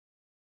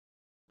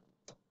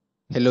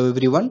Hello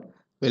everyone,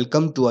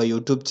 welcome to our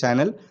YouTube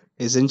channel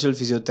Essential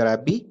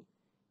Physiotherapy.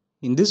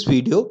 In this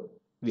video,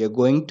 we are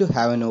going to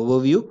have an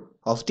overview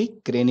of the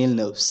cranial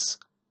nerves.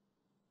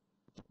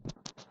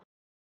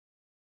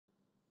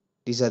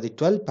 These are the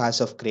 12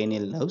 pairs of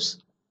cranial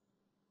nerves.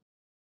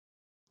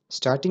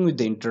 Starting with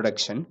the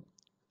introduction,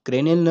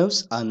 cranial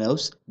nerves are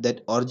nerves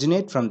that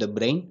originate from the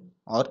brain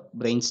or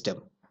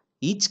brainstem.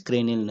 Each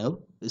cranial nerve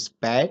is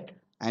paired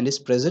and is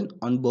present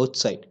on both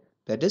sides,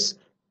 that is,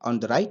 on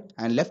the right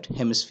and left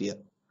hemisphere.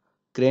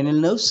 Cranial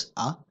nerves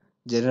are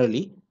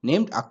generally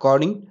named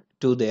according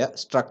to their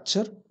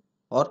structure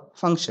or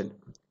function.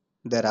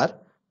 There are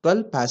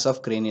 12 pairs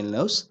of cranial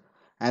nerves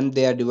and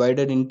they are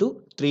divided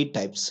into three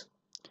types: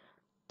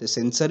 the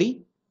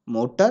sensory,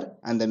 motor,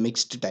 and the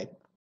mixed type.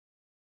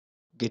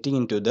 Getting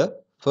into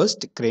the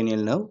first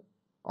cranial nerve,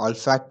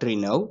 olfactory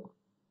nerve.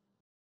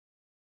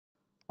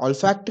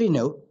 Olfactory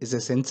nerve is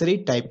a sensory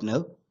type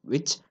nerve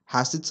which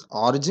has its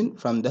origin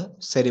from the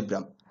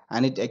cerebrum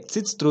and it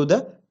exits through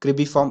the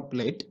cribriform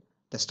plate.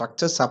 The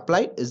structure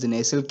supplied is the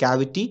nasal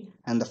cavity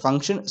and the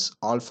function is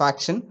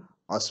olfaction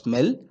or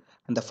smell,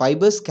 and the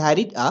fibers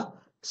carried are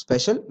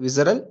special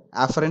visceral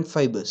afferent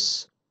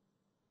fibers.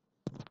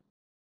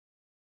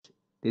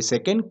 The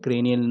second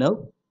cranial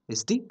nerve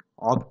is the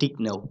optic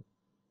nerve.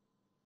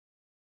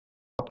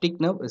 Optic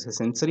nerve is a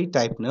sensory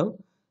type nerve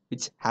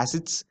which has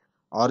its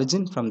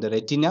origin from the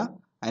retina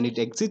and it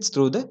exits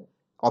through the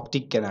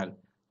optic canal.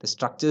 The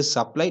structures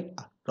supplied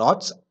are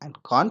rods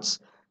and cones.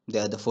 They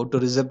are the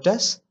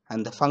photoreceptors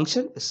and the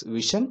function is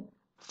vision.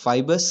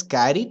 Fibers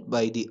carried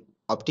by the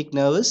optic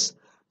nerve is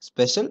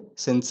special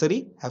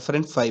sensory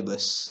afferent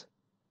fibers.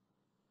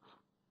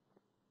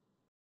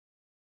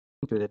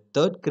 To the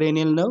third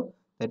cranial nerve,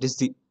 that is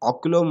the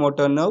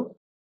oculomotor nerve.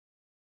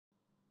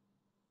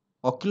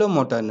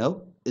 Oculomotor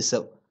nerve is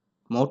a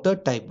motor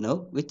type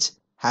nerve which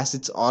has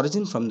its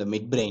origin from the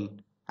midbrain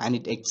and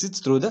it exits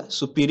through the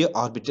superior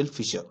orbital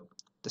fissure.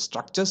 The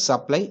structures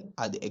supplied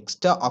are the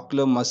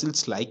extraocular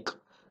muscles like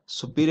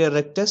superior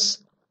rectus,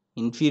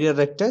 inferior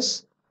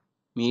rectus,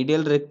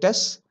 medial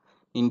rectus,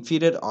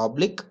 inferior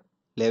oblique,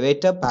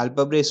 levator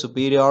palpebrae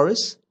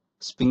superioris,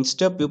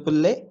 sphincter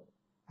pupillae,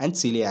 and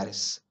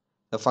ciliaris.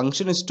 The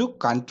function is to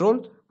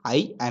control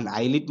eye and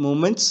eyelid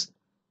movements,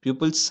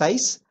 pupil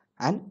size,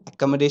 and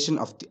accommodation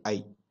of the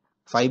eye.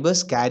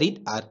 Fibers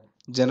carried are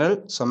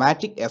general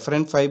somatic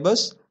efferent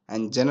fibers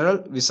and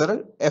general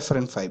visceral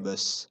efferent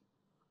fibers.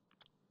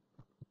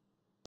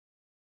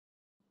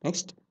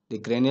 Next, the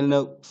cranial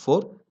nerve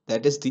 4,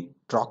 that is the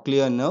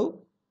trochlear nerve.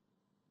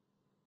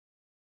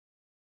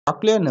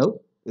 Trochlear nerve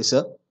is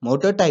a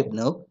motor type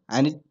nerve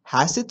and it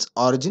has its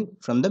origin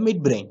from the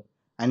midbrain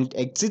and it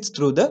exits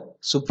through the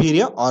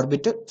superior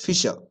orbital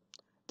fissure.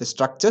 The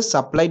structure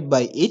supplied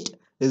by it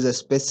is a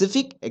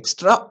specific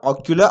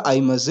extraocular eye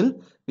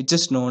muscle which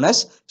is known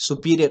as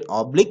superior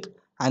oblique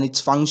and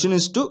its function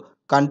is to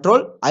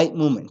control eye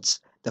movements.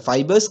 The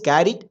fibers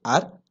carried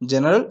are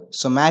general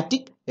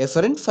somatic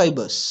efferent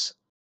fibers.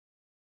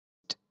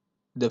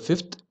 The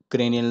fifth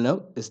cranial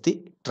nerve is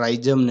the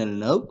trigeminal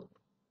nerve.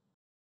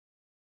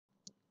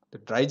 The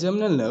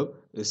trigeminal nerve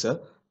is a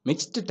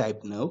mixed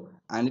type nerve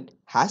and it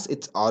has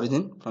its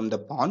origin from the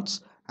pons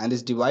and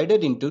is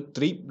divided into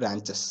three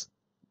branches: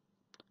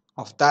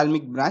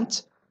 ophthalmic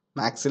branch,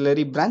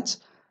 maxillary branch,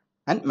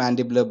 and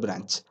mandibular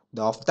branch.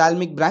 The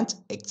ophthalmic branch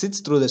exits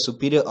through the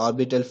superior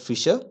orbital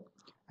fissure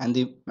and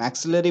the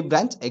maxillary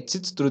branch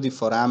exits through the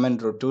foramen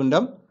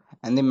rotundum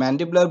and the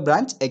mandibular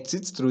branch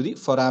exits through the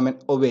foramen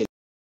ovale.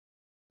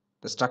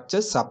 The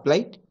structures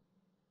supplied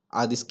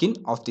are the skin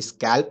of the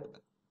scalp,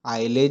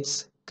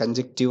 eyelids,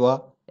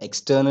 conjunctiva,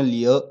 external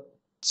ear,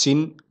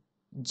 chin,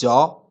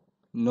 jaw,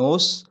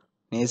 nose,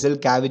 nasal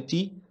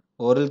cavity,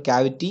 oral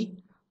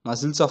cavity,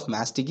 muscles of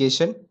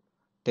mastication,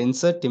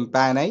 tensor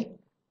tympani,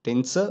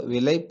 tensor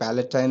villi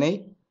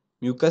palatini,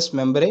 mucous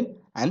membrane,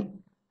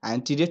 and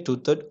anterior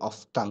two-thirds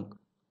of tongue.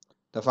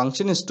 The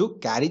function is to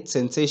carry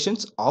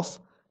sensations of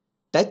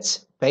touch,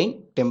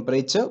 pain,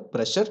 temperature,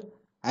 pressure,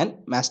 and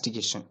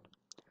mastication.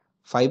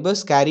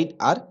 Fibers carried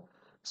are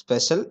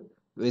special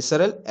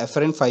visceral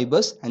afferent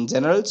fibers and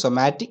general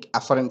somatic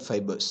afferent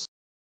fibers.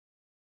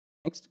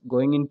 Next,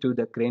 going into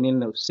the cranial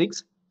nerve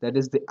 6, that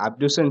is the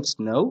abducens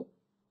nerve.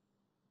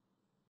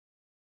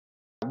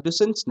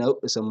 Abducens nerve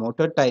is a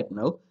motor type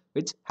nerve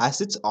which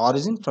has its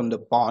origin from the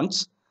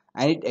pons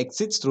and it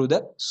exits through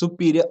the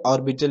superior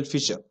orbital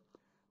fissure.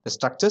 The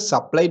structure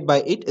supplied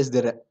by it is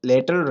the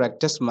lateral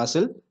rectus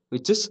muscle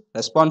which is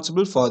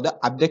responsible for the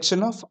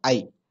abduction of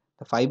eye.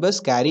 The fibers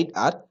carried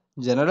are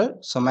general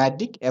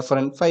somatic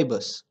efferent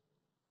fibers.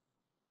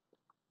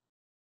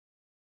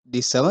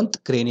 The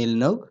seventh cranial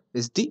nerve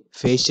is the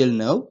facial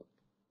nerve.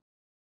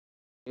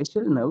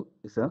 Facial nerve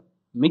is a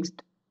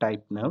mixed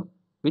type nerve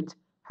which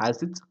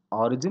has its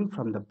origin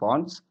from the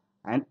pons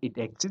and it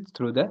exits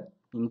through the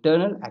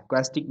internal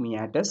acoustic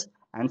meatus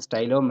and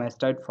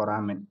stylomastoid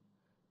foramen.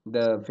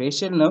 The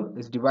facial nerve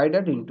is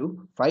divided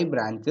into 5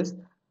 branches: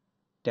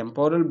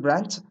 temporal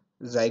branch,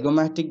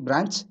 zygomatic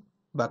branch,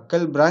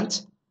 buccal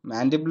branch,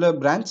 mandibular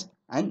branch,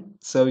 and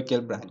cervical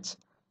branch.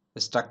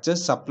 The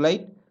structures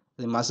supplied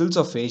the muscles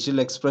of facial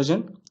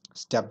expression,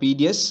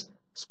 stapedius,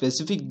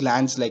 specific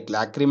glands like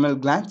lacrimal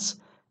glands,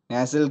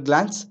 nasal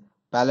glands,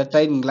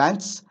 palatine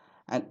glands,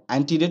 and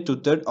anterior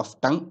two-thirds of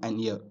tongue and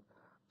ear.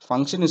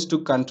 Function is to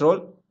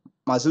control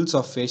muscles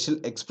of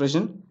facial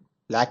expression,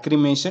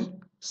 lacrimation,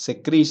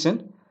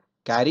 secretion,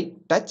 carry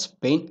touch,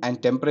 pain,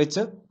 and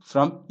temperature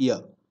from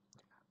ear.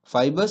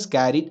 Fibers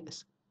carried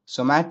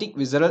somatic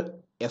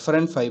visceral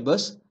efferent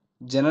fibers,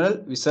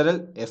 general visceral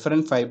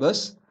efferent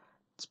fibers,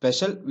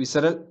 special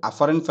visceral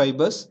afferent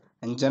fibers,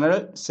 and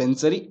general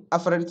sensory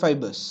afferent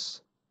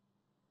fibers.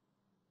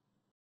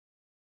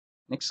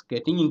 Next,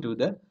 getting into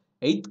the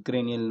eighth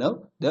cranial nerve,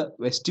 the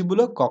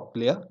vestibular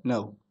cochlear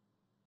nerve.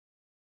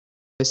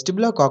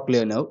 Vestibular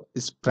cochlear nerve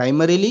is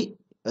primarily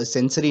a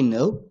sensory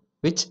nerve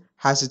which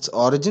has its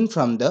origin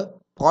from the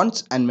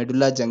pons and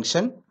medulla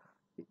junction.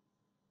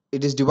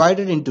 It is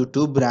divided into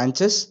two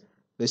branches,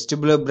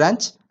 vestibular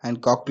branch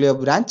and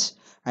cochlear branch,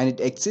 and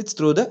it exits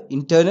through the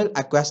internal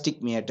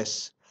acoustic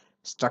meatus.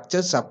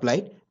 Structure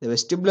supplied: the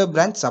vestibular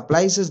branch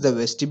supplies the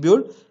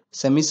vestibule,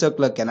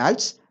 semicircular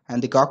canals,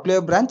 and the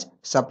cochlear branch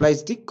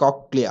supplies the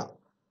cochlea.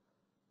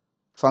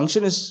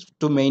 Function is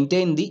to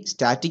maintain the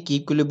static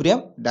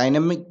equilibrium,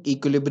 dynamic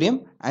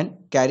equilibrium, and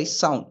carry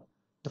sound.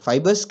 The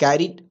fibers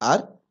carried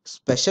are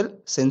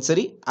special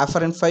sensory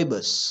afferent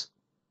fibers.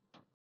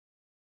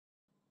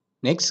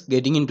 Next,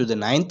 getting into the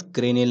ninth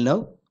cranial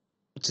nerve,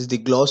 which is the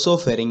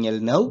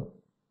glossopharyngeal nerve.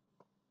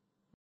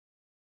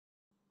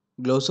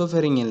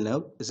 Glossopharyngeal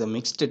nerve is a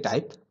mixed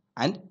type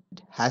and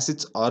it has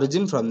its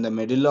origin from the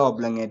medulla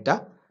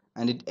oblongata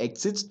and it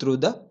exits through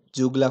the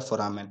jugular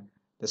foramen.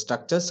 The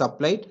structures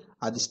supplied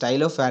are the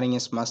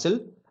stylopharyngeus muscle,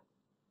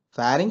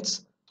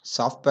 pharynx,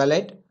 soft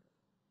palate,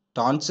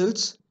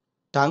 tonsils,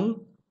 tongue,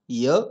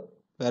 ear,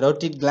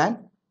 parotid gland,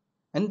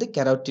 and the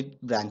carotid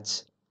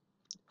branch.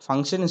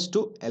 Function is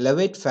to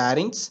elevate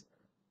pharynx,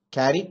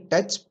 carry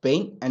touch,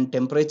 pain, and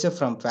temperature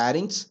from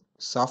pharynx,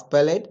 soft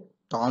palate,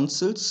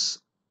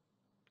 tonsils,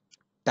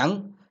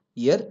 tongue,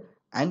 ear,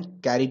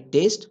 and carry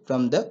taste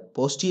from the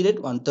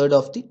posterior one-third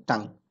of the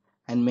tongue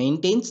and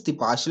maintains the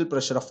partial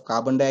pressure of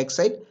carbon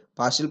dioxide,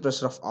 partial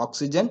pressure of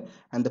oxygen,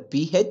 and the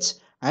pH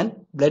and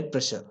blood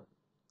pressure.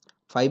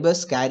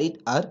 Fibers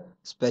carried are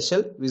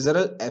special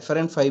visceral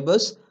afferent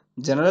fibers,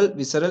 general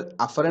visceral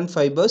afferent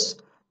fibers,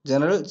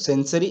 general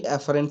sensory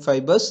afferent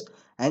fibers,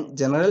 and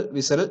general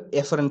visceral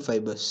efferent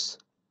fibers.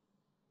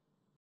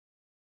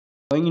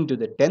 Going into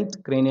the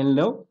 10th cranial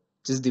nerve,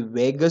 which is the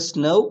vagus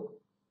nerve.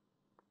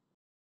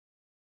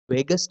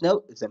 Vagus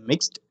nerve is a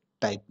mixed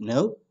type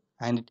nerve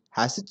and it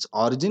has its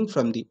origin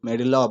from the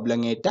medulla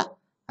oblongata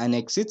and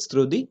exits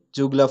through the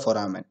jugular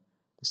foramen.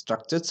 The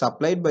structure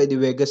supplied by the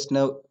vagus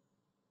nerve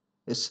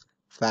is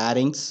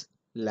pharynx,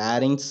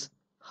 larynx,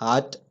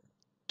 heart,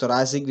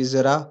 thoracic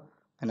viscera,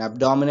 and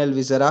abdominal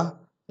viscera,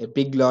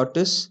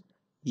 epiglottis,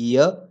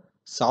 ear,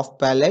 soft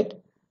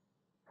palate,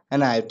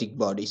 and aortic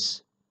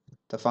bodies.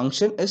 The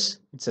function is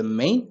it's a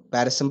main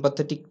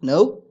parasympathetic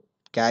nerve,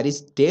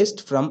 carries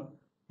taste from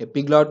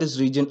epiglottis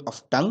region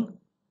of tongue,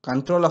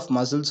 control of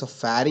muscles of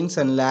pharynx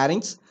and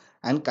larynx,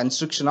 and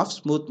constriction of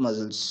smooth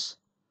muscles.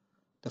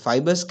 The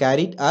fibers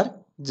carried are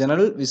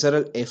general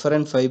visceral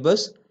efferent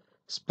fibers,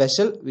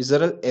 special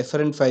visceral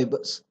efferent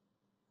fibers,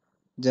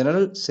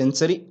 general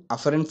sensory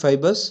afferent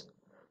fibers,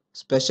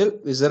 special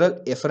visceral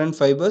efferent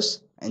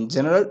fibers, and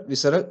general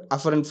visceral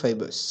afferent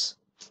fibers.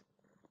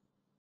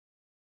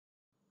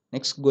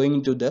 Next, going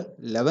into the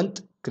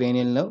 11th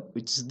cranial nerve,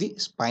 which is the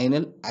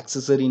spinal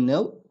accessory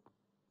nerve.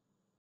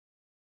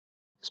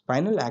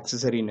 Spinal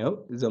accessory nerve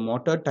is a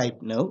motor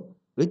type nerve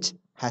which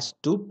has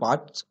two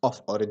parts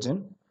of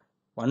origin.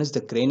 One is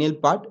the cranial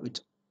part which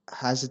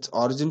has its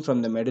origin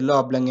from the medulla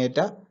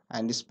oblongata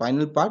and the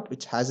spinal part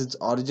which has its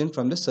origin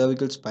from the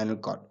cervical spinal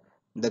cord.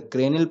 The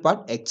cranial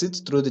part exits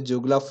through the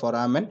jugular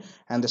foramen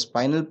and the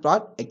spinal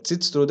part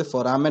exits through the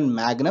foramen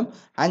magnum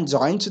and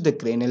joins with the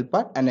cranial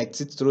part and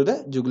exits through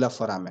the jugular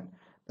foramen.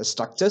 The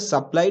structure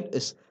supplied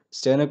is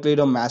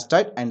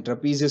sternocleidomastoid and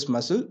trapezius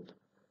muscle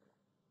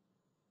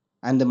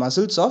and the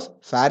muscles of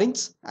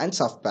pharynx and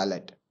soft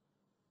palate.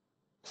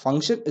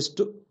 Function is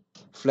to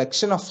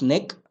flexion of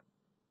neck,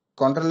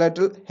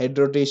 contralateral head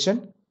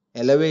rotation,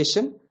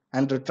 elevation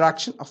and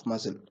retraction of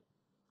muscle.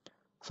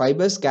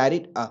 Fibers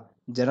carried are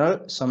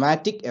general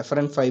somatic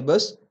efferent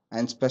fibers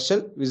and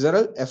special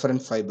visceral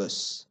efferent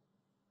fibers.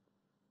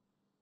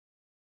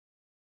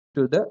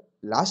 To the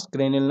last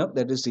cranial nerve,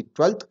 that is the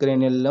 12th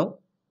cranial nerve,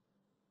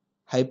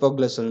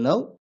 hypoglossal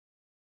nerve.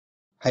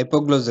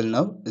 Hypoglossal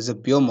nerve is a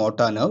pure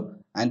motor nerve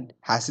and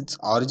has its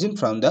origin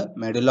from the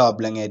medulla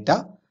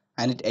oblongata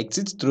and it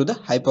exits through the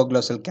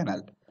hypoglossal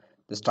canal.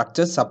 The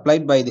structure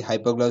supplied by the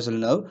hypoglossal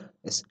nerve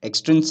is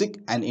extrinsic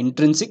and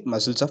intrinsic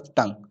muscles of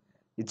tongue.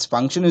 Its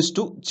function is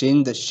to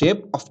change the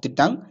shape of the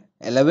tongue,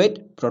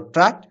 elevate,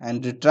 protract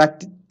and retract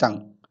the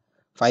tongue.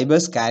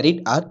 Fibers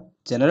carried are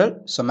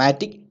general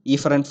somatic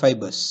efferent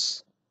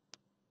fibers.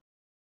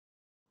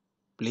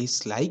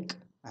 Please like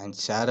and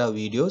share our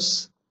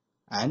videos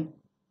and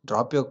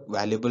drop your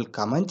valuable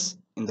comments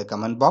in the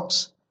comment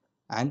box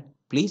and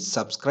Please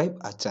subscribe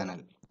our channel.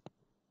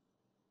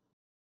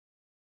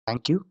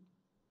 Thank you.